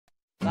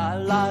La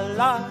la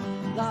la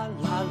la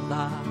la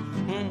la.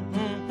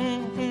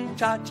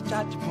 Cha cha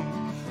cha cha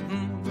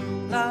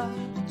boom. La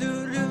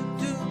do do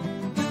do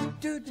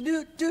do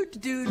do do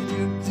do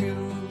do do.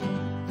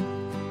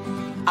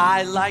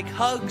 I like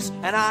hugs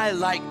and I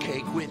like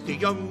cake with the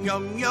yum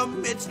yum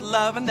yum. It's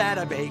lovin' that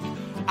I bake.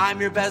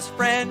 I'm your best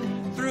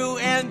friend through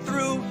and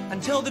through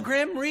until the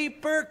Grim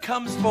Reaper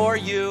comes for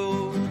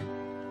you.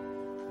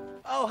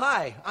 Oh,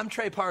 hi, I'm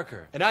Trey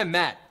Parker. And I'm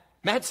Matt.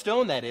 Matt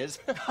Stone, that is.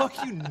 Oh,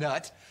 you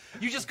nut.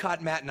 You just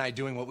caught Matt and I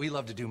doing what we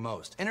love to do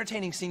most,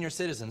 entertaining senior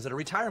citizens at a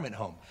retirement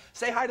home.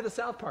 Say hi to the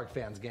South Park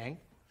fans, gang.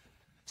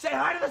 Say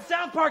hi to the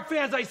South Park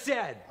fans, I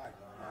said.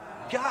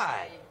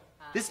 Guy.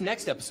 This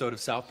next episode of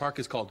South Park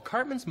is called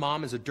Cartman's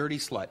Mom is a Dirty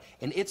Slut,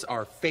 and it's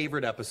our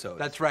favorite episode.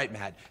 That's right,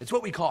 Matt. It's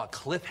what we call a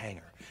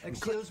cliffhanger.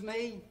 Excuse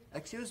me?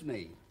 Excuse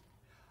me.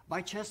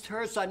 My chest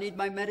hurts. I need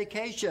my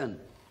medication.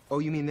 Oh,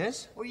 you mean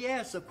this? Oh,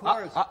 yes, of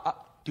course.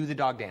 Do the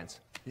dog dance.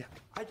 Yeah.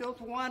 I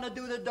don't want to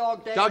do the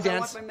dog dance. Dog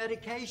dance. I want my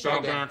medication.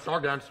 Dog dance,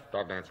 dog dance,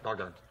 dog dance, dog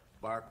dance.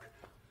 Bark.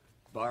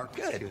 Bark.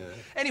 Good.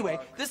 Anyway,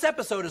 this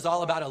episode is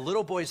all about a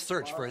little boy's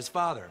search for his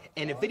father.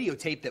 And a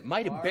videotape that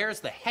might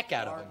embarrass the heck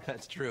out of him.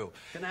 That's true.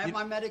 Can I have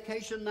my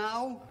medication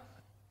now?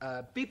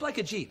 Beep like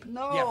a Jeep.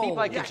 No. Yeah, beep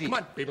like a Yeah, Jeep. come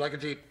on. Beep like a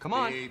Jeep. Come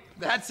on. Beep.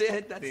 That's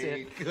it. That's Beep.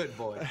 it. Good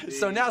boy.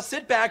 So now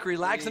sit back,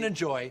 relax, and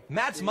enjoy.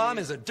 Matt's mom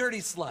is a dirty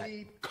slut.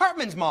 Beep.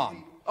 Cartman's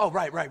mom. Oh,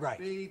 right.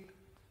 Beep.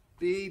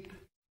 Beep.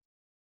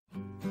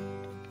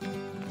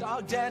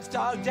 Dog dance,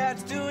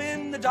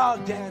 doing the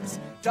dog dance.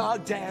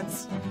 Dog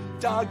dance,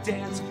 dog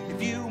dance.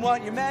 If you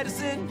want your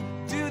medicine,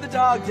 do the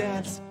dog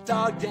dance.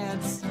 Dog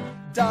dance,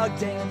 dog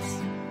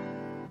dance.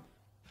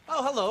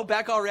 Oh, hello,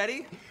 back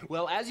already?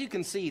 Well, as you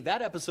can see,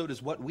 that episode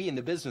is what we in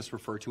the business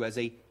refer to as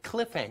a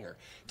cliffhanger.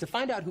 To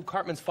find out who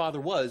Cartman's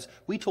father was,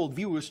 we told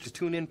viewers to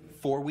tune in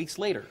 4 weeks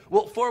later.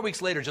 Well, 4 weeks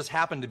later just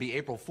happened to be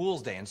April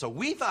Fool's Day, and so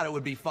we thought it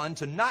would be fun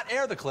to not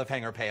air the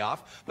cliffhanger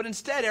payoff, but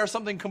instead air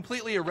something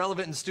completely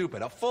irrelevant and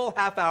stupid, a full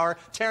half-hour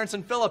Terrence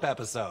and Phillip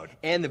episode.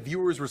 And the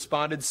viewers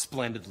responded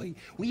splendidly.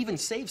 We even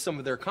saved some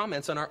of their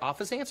comments on our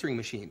office answering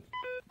machine.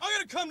 I'm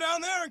gonna come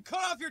down there and cut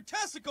off your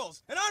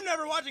testicles, and I'm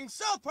never watching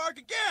South Park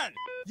again!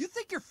 You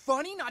think you're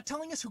funny not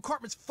telling us who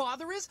Cartman's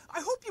father is? I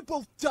hope you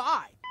both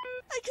die.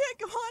 I can't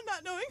go on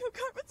not knowing who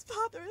Cartman's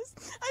father is.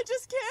 I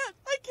just can't.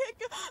 I can't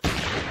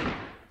go.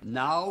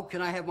 Now,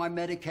 can I have my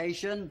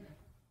medication?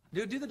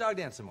 Do the dog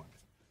dance some more.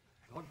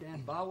 Dog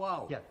dance. Bow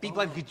wow. Yeah, beep Bow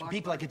like wow,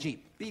 beep like a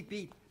Jeep. Beep,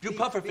 beep. Do beep,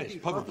 pufferfish.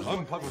 beep,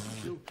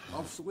 Pufferfish.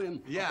 I'll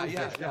swim. Yeah.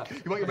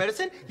 You want your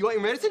medicine? You want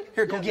your medicine?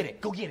 Here, go get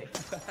it. Go get it.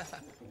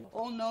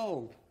 Oh,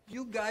 no.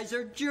 You guys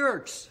are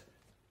jerks.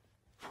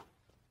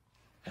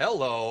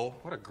 Hello.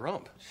 What a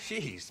grump.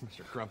 Jeez,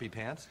 Mr. Grumpy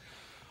Pants.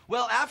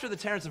 Well, after the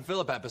Terrence and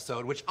Phillip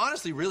episode, which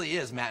honestly really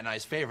is Matt and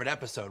I's favorite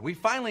episode, we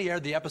finally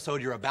aired the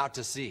episode you're about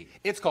to see.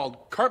 It's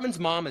called Cartman's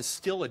Mom is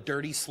Still a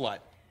Dirty Slut.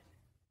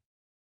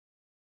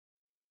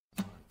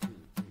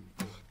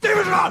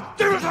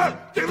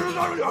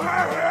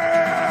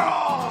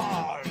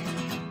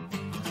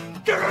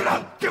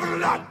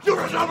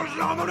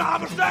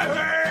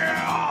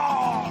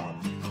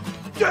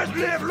 Just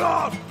live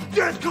long,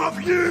 just come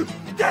for you.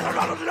 Just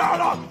another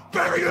dollar.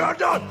 Baby, you're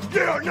done. You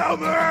don't know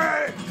me.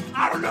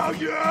 I don't know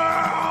you.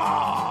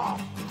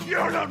 You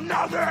don't know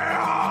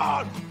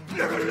nothing.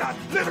 Living a lie,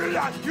 living a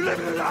lie. You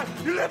living a lie,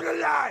 you living a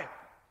lie.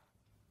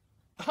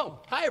 Oh,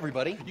 hi,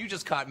 everybody. You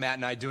just caught Matt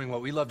and I doing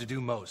what we love to do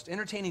most,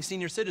 entertaining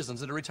senior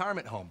citizens at a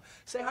retirement home.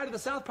 Say hi to the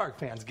South Park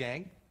fans,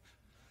 gang.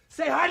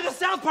 Say hi to the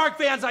South Park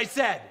fans, I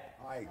said!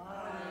 Hi.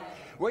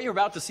 What you're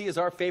about to see is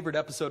our favorite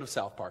episode of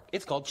South Park.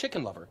 It's called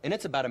Chicken Lover, and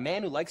it's about a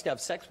man who likes to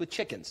have sex with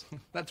chickens.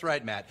 That's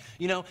right, Matt.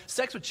 You know,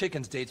 sex with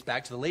chickens dates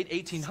back to the late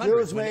 1800s.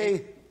 Excuse when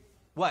me.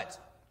 What?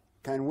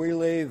 Can we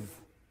leave?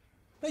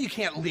 No, you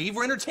can't leave.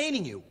 We're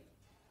entertaining you.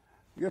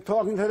 You're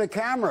talking to the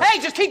camera.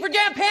 Hey, just keep your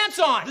damn pants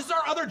on! This is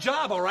our other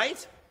job, all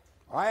right?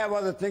 I have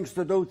other things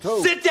to do,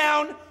 too. Sit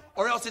down,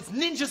 or else it's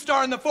ninja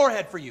star in the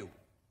forehead for you.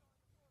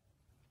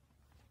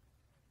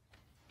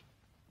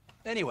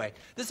 Anyway,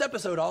 this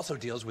episode also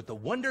deals with the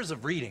wonders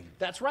of reading.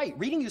 That's right.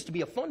 Reading used to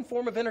be a fun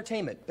form of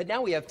entertainment, but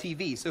now we have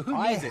TV, so who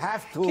needs it? I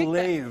have to Kick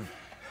leave.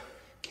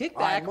 Back. Kick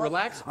back,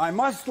 relax. I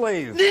must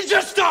leave.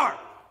 Ninja star!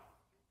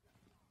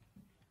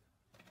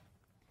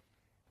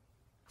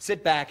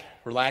 Sit back,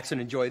 relax, and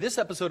enjoy this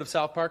episode of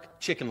South Park,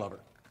 Chicken Lover.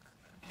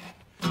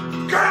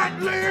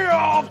 Can't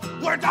live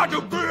without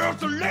the bills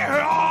to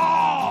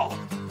live.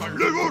 And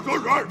live with the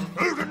right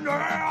who can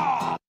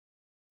live.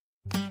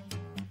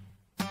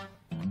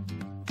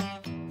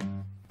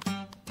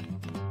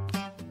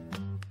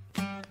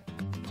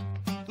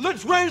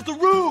 Let's raise the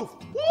roof!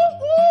 Woo,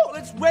 woo!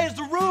 Let's raise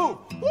the roof!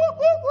 Woo,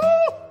 woo,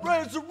 woo!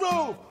 Raise the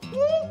roof!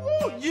 Woo,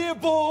 woo! Yeah,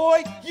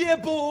 boy! Yeah,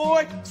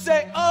 boy!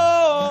 Say,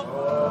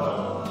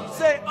 oh!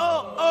 Say,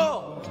 oh,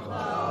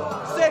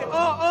 oh! Say,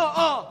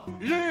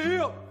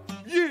 Yeah!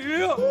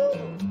 Yeah!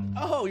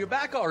 Oh, you're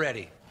back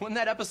already. Wasn't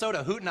that episode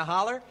a hoot and a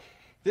holler?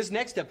 This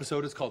next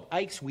episode is called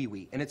Ike's Wee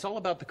Wee, and it's all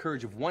about the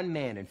courage of one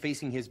man in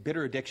facing his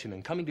bitter addiction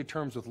and coming to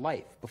terms with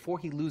life before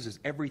he loses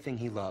everything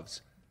he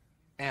loves.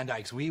 And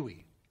Ike's Wee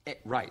Wee.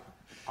 Right.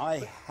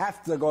 I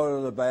have to go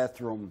to the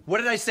bathroom. What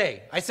did I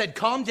say? I said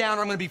calm down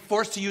or I'm going to be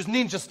forced to use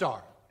Ninja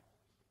Star.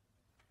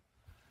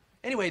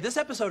 Anyway, this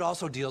episode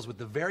also deals with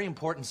the very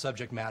important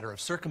subject matter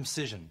of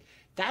circumcision.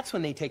 That's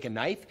when they take a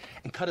knife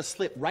and cut a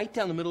slit right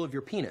down the middle of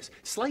your penis,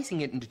 slicing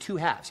it into 2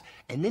 halves.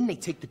 And then they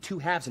take the 2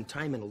 halves and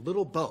tie them in a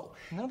little bow.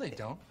 No, they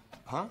don't.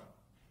 Huh?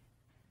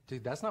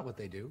 Dude, that's not what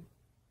they do.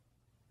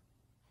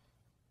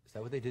 Is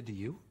that what they did to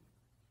you?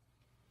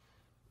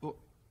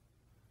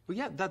 Well,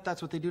 yeah,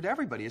 that's what they do to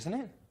everybody, isn't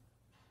it?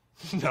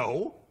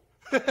 No.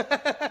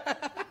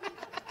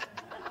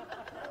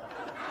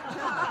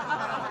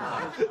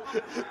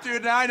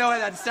 Dude, now I know why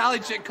that Sally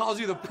chick calls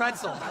you the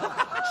pretzel.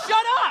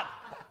 Shut up!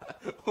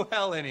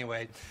 Well,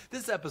 anyway,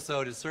 this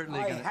episode is certainly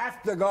I gonna...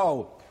 have to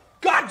go.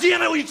 God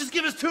damn it, will you just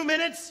give us 2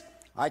 minutes?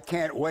 I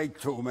can't wait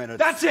 2 minutes.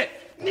 That's it!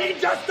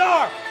 Ninja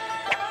Star!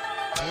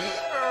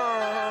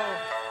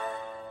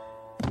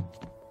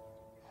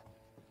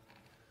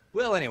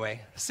 Well,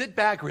 anyway, sit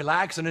back,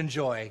 relax, and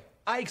enjoy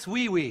Ike's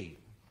Wee Wee.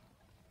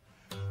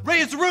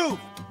 Raise the roof!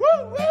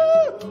 Woo,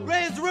 woo!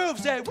 Raise the roof,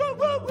 say woo,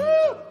 woo,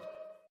 woo!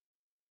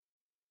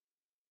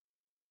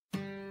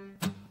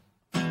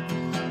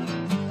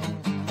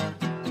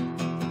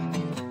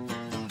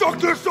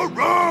 Darkness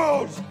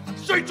surrounds!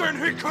 Satan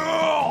he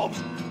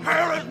comes!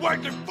 Hell is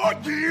waiting for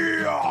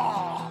you!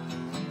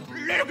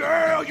 Little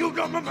girl, you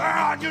know my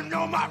mind, you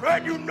know my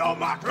head, you know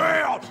my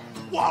trail!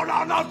 While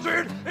I'm not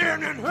sitting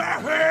in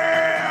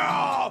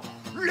hell!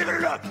 Live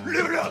it up,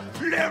 live it up,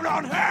 live it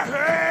on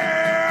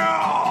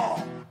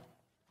hell!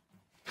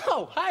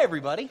 Oh, hi,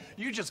 everybody.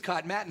 You just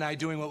caught Matt and I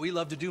doing what we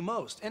love to do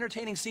most,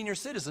 entertaining senior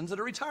citizens at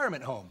a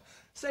retirement home.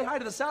 Say hi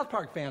to the South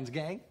Park fans,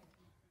 gang.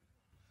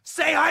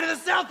 Say hi to the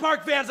South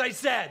Park fans, I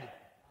said!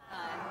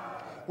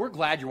 We're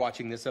glad you're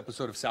watching this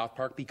episode of South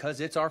Park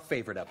because it's our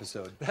favorite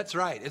episode. That's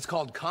right. It's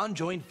called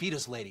Conjoined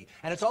Fetus Lady,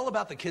 and it's all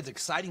about the kids'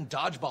 exciting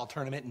dodgeball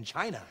tournament in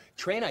China.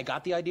 Trey and I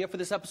got the idea for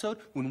this episode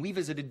when we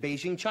visited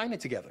Beijing, China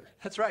together.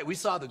 That's right. We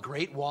saw the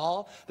Great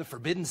Wall, the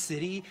Forbidden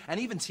City, and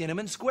even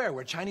Tiananmen Square,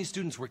 where Chinese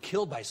students were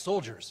killed by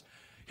soldiers.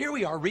 Here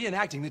we are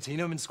reenacting the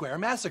Tiananmen Square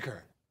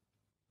massacre.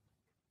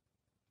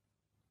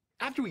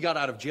 After we got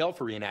out of jail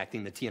for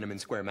reenacting the Tiananmen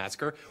Square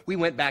massacre, we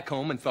went back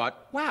home and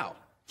thought, wow,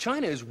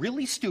 China is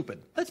really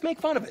stupid. Let's make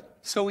fun of it.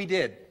 So we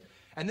did.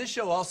 And this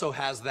show also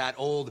has that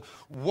old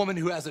woman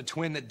who has a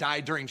twin that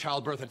died during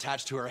childbirth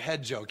attached to her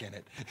head joke in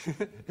it.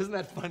 Isn't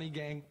that funny,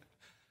 gang?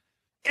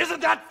 Isn't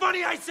that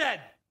funny, I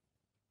said?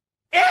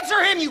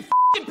 Answer him, you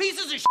f***ing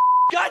pieces of shit!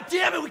 God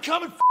damn it, we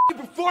come and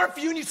perform for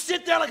you and you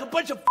sit there like a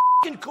bunch of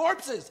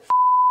corpses.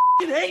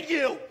 Hate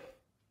you.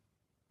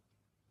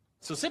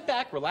 So sit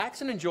back,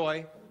 relax, and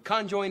enjoy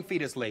Conjoined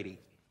Fetus Lady.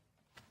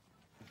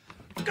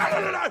 Can't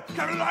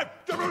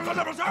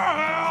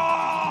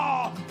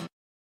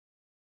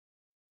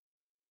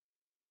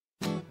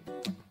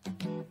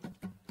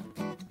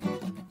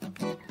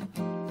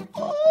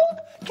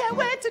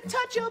wait to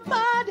touch your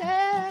body.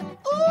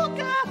 Ooh,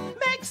 girl,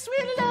 make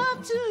sweet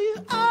love to you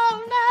all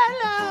night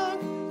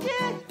long.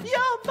 Yeah,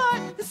 your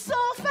butt is so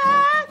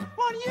fine.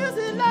 Wanna use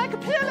it like a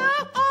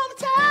pillow all the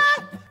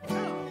time.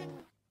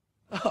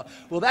 Oh,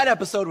 well, that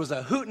episode was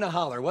a hoot and a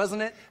holler,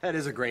 wasn't it? That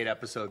is a great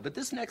episode, but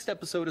this next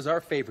episode is our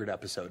favorite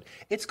episode.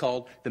 It's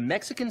called The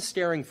Mexican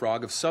Staring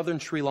Frog of Southern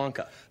Sri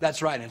Lanka.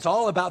 That's right, and it's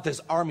all about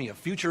this army of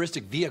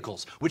futuristic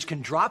vehicles which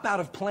can drop out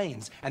of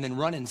planes and then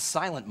run in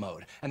silent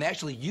mode. And they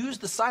actually use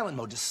the silent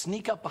mode to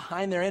sneak up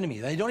behind their enemy.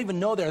 They don't even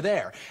know they're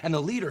there. And the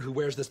leader, who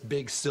wears this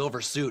big silver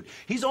suit,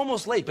 he's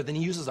almost late, but then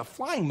he uses a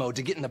flying mode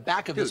to get in the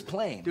back of his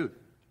plane. Dude,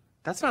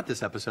 that's not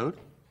this episode.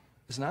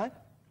 It's not?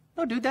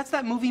 No, dude, that's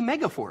that movie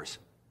Megaforce.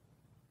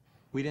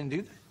 We didn't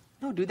do that?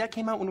 No, dude, that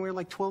came out when we were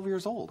like 12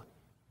 years old.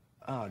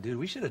 Oh, dude,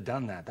 we should have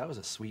done that. That was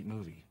a sweet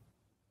movie.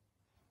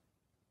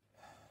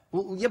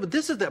 Well, yeah, but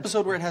this is the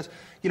episode where it has,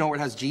 you know, where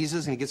it has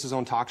Jesus and he gets his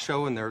own talk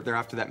show and they're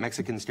after that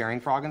Mexican staring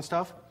frog and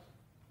stuff.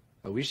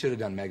 But we should have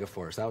done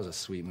Megaforce. That was a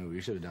sweet movie.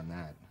 We should have done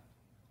that.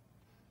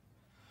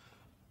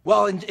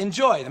 Well,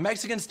 enjoy The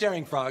Mexican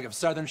Staring Frog of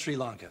Southern Sri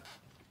Lanka.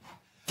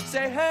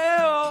 Say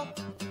hey-oh,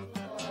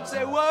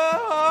 say whoa.